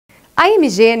A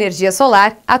MG Energia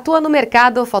Solar atua no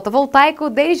mercado fotovoltaico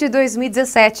desde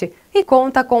 2017 e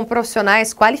conta com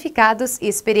profissionais qualificados e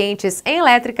experientes em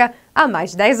elétrica há mais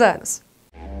de 10 anos.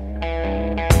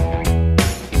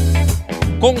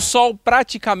 Com sol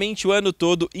praticamente o ano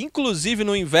todo, inclusive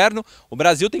no inverno, o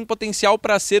Brasil tem potencial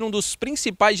para ser um dos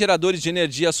principais geradores de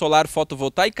energia solar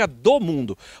fotovoltaica do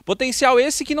mundo. Potencial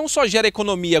esse que não só gera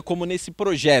economia, como nesse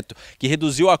projeto, que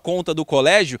reduziu a conta do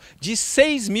colégio de R$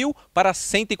 6.000 para R$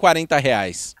 140.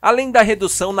 Além da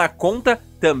redução na conta,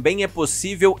 também é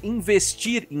possível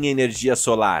investir em energia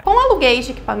solar. Com aluguéis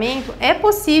de equipamento, é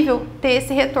possível ter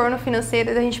esse retorno financeiro,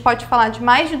 a gente pode falar de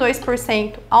mais de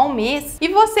 2% ao mês, e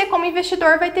você, como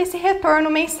investidor, vai ter esse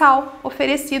retorno mensal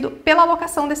oferecido pela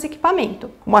alocação desse equipamento.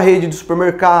 Uma rede de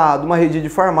supermercado, uma rede de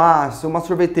farmácia, uma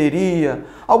sorveteria,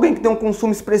 alguém que tem um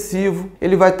consumo expressivo,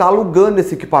 ele vai estar alugando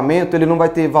esse equipamento, ele não vai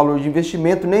ter valor de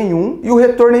investimento nenhum e o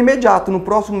retorno é imediato. No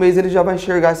próximo mês ele já vai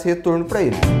enxergar esse retorno para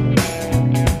ele.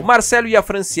 O Marcelo e a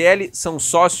Franciele são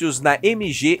sócios na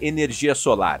MG Energia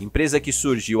Solar, empresa que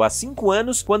surgiu há 5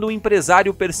 anos quando o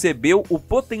empresário percebeu o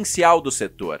potencial do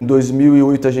setor. Em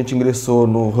 2008 a gente ingressou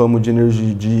no ramo de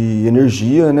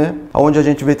energia, né? Onde a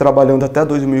gente veio trabalhando até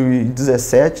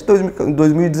 2017. Em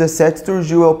 2017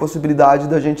 surgiu a possibilidade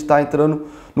da gente estar entrando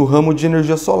no ramo de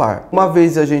energia solar. Uma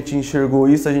vez a gente enxergou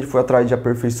isso, a gente foi atrás de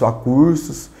aperfeiçoar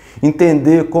cursos,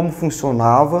 entender como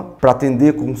funcionava para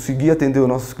conseguir atender os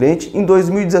nossos clientes. Em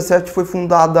 2017 foi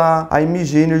fundada a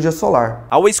MG Energia Solar.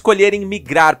 Ao escolherem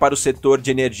migrar para o setor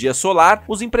de energia solar,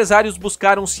 os empresários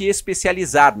buscaram se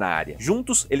especializar na área.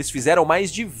 Juntos, eles fizeram mais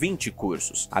de 20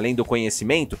 cursos. Além do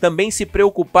conhecimento, também se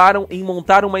preocuparam em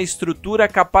montar uma estrutura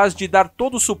capaz de dar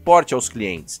todo o suporte aos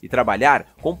clientes e trabalhar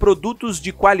com produtos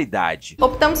de qualidade.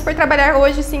 Optamos por trabalhar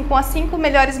hoje sim com as 5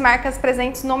 melhores marcas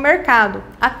presentes no mercado,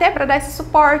 até para dar esse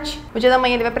suporte. O dia da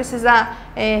manhã ele vai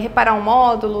precisar reparar um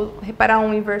módulo, reparar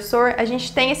um inversor. A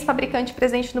gente tem esse fabricante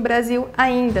presente no Brasil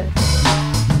ainda.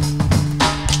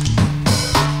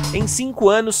 Em 5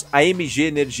 anos, a MG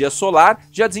Energia Solar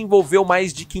já desenvolveu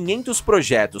mais de 500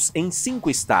 projetos em 5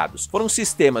 estados. Foram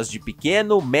sistemas de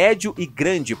pequeno, médio e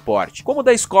grande porte, como o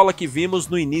da escola que vimos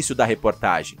no início da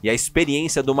reportagem. E a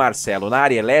experiência do Marcelo na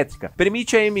área elétrica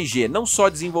permite à MG não só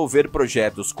desenvolver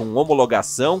projetos com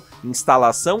homologação,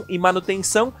 instalação e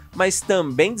manutenção, mas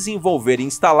também desenvolver e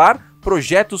instalar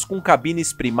projetos com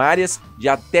cabines primárias de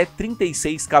até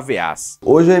 36 kVA.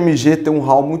 Hoje a MG tem um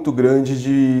hall muito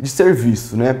grande de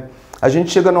serviço, né? A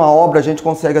gente chega numa obra, a gente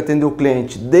consegue atender o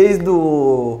cliente desde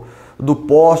do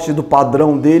poste, do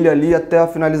padrão dele ali até a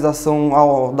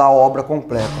finalização da obra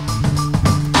completa.